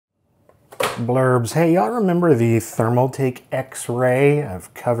blurbs. Hey, y'all remember the Thermaltake Xray?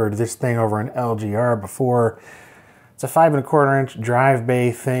 I've covered this thing over an LGR before. It's a 5 1/4 inch drive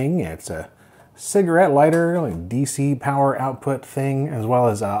bay thing. It's a cigarette lighter, like DC power output thing, as well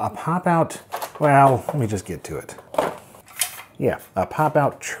as a pop-out, well, let me just get to it. Yeah, a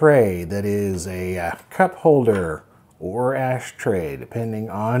pop-out tray that is a cup holder or ashtray, depending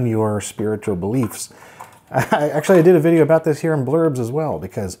on your spiritual beliefs. Actually, I did a video about this here in blurbs as well,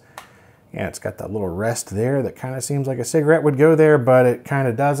 because yeah, it's got that little rest there that kind of seems like a cigarette would go there, but it kind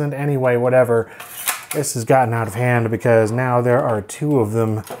of doesn't. Anyway, whatever. This has gotten out of hand because now there are 2 of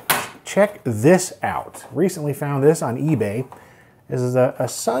them. Check this out. Recently found this on eBay. This is a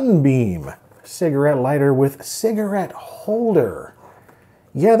Sunbeam cigarette lighter with cigarette holder.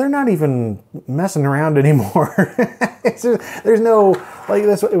 Yeah, they're not even messing around anymore. There's no, like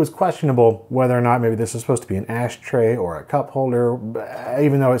this, it was questionable whether or not maybe this is supposed to be an ashtray or a cup holder,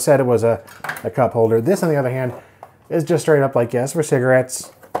 even though it said it was a cup holder. This, on the other hand, is just straight up like, yes, for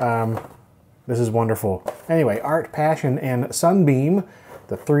cigarettes. This is wonderful. Anyway, Art, Passion, and Sunbeam,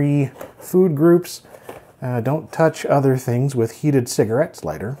 the 3 food groups. Don't touch other things with heated cigarettes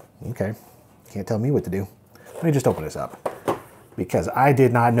lighter. Okay, can't tell me what to do. Let me just open this up, because I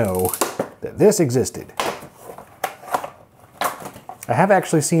did not know that this existed. I have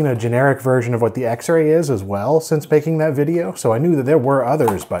actually seen a generic version of what the X-Ray is as well since making that video, so I knew that there were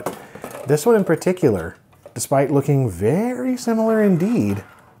others, but this one in particular, despite looking very similar indeed,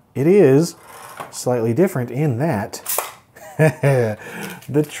 it is slightly different in that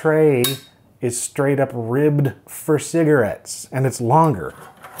the tray is straight up ribbed for cigarettes, and it's longer.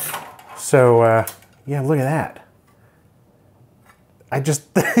 So, yeah, look at that. I just,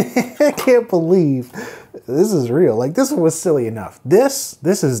 I can't believe this is real. Like, this was silly enough. This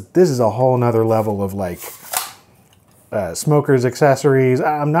is a whole nother level of like smokers' accessories.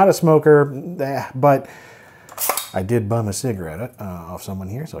 I'm not a smoker, but I did bum a cigarette off someone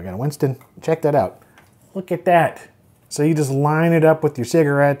here, so I got a Winston. Check that out. Look at that. So you just line it up with your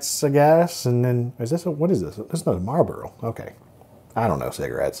cigarettes, I guess, and then, is this, what is this? This is not a Marlboro. Okay. I don't know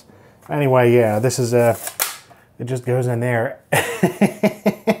cigarettes. Anyway, yeah, this is it just goes in there.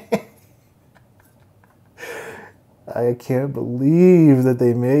 I can't believe that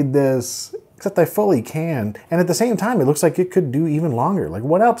they made this, except I fully can. And at the same time, it looks like it could do even longer. Like,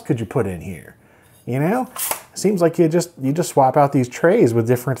 what else could you put in here? You know? Seems like you just swap out these trays with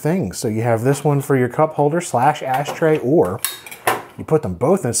different things. So you have this one for your cup holder / ashtray, or you put them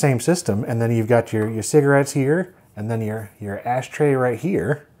both in the same system, and then you've got your cigarettes here, and then your ashtray right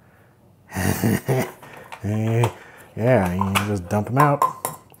here. Yeah, you just dump them out.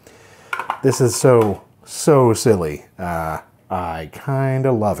 This is so silly. I kind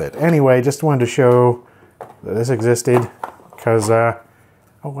of love it. Anyway, just wanted to show that this existed, because, oh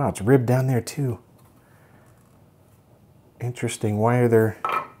wow, it's ribbed down there too. Interesting. Why are there...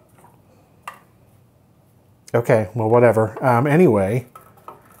 Okay, well, whatever. Anyway,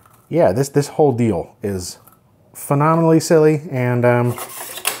 yeah, this whole deal is phenomenally silly, and I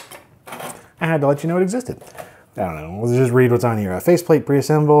had to let you know it existed. I don't know. Let's just read what's on here. Faceplate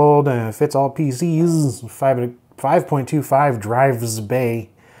pre-assembled, fits all PCs, 5.25 drives bay.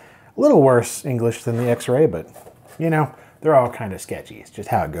 A little worse English than the X-Ray, but, you know, they're all kind of sketchy. It's just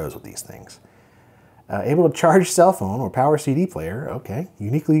how it goes with these things. Able to charge cell phone or power CD player. Okay.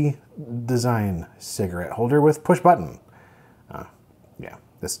 Uniquely designed cigarette holder with push button. Yeah,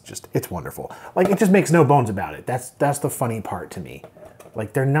 this just, it's wonderful. Like, it just makes no bones about it. That's the funny part to me.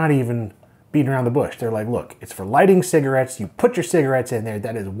 Like, they're not even beating around the bush. They're like, look, it's for lighting cigarettes. You put your cigarettes in there.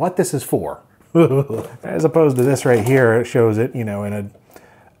 That is what this is for. As opposed to this right here, it shows it, you know, in a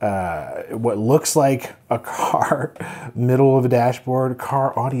what looks like a car, middle of a dashboard,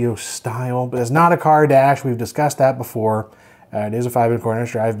 car audio style, but it's not a car dash. We've discussed that before. It is a 5 1/4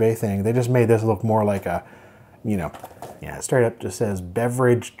 inch drive bay thing. They just made this look more like a, you know, yeah, straight up just says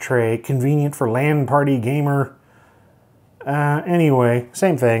beverage tray, convenient for LAN party gamer. Anyway,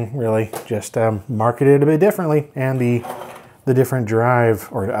 same thing, really, just marketed a bit differently, and the different drive,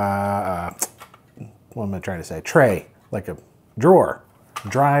 or what am I trying to say? Tray, like a drawer.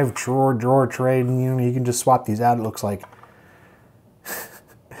 Drive, drawer, tray, you know, you can just swap these out, it looks like.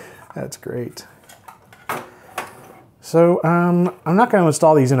 That's great. So, I'm not going to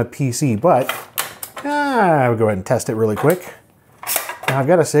install these in a PC, but I'll go ahead and test it really quick. Now, I've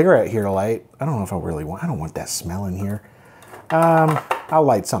got a cigarette here to light. I don't know if I really want, I don't want that smell in here. I'll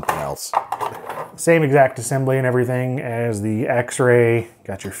light something else. Same exact assembly and everything as the X-Ray.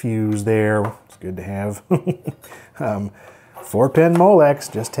 Got your fuse there. It's good to have. 4-pin Molex,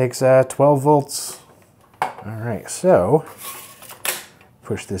 just takes 12 volts. All right, so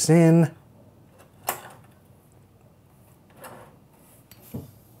push this in.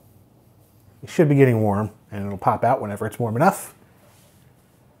 should be getting warm, and it'll pop out whenever it's warm enough.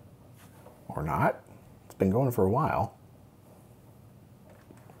 Or not. It's been going for a while.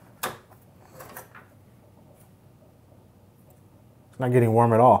 It's not getting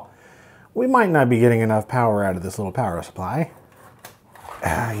warm at all. We might not be getting enough power out of this little power supply.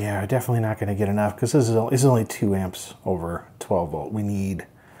 Yeah, definitely not going to get enough because this is only 2 amps over 12 volt. We need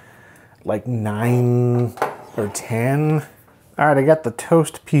like 9 or 10. All right, I got the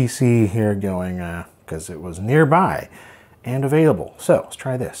Toast PC here going because it was nearby and available. So let's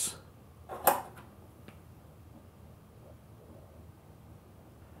try this.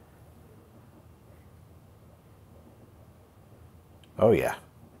 Oh yeah.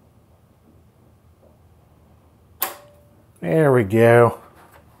 There we go.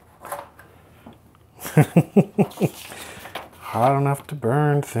 Hot enough to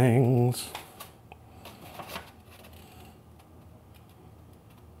burn things.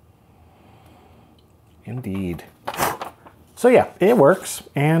 Indeed. So yeah, it works,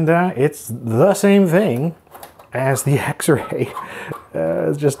 and it's the same thing as the X-Ray.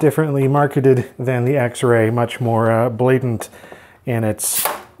 It's just differently marketed than the X-Ray, much more blatant in its,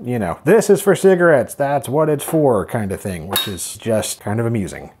 you know, this is for cigarettes, that's what it's for kind of thing, which is just kind of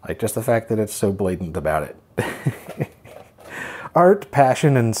amusing. Like just the fact that it's so blatant about it. Art,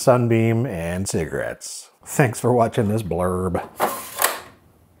 passion, and Sunbeam, and cigarettes. Thanks for watching this blurb.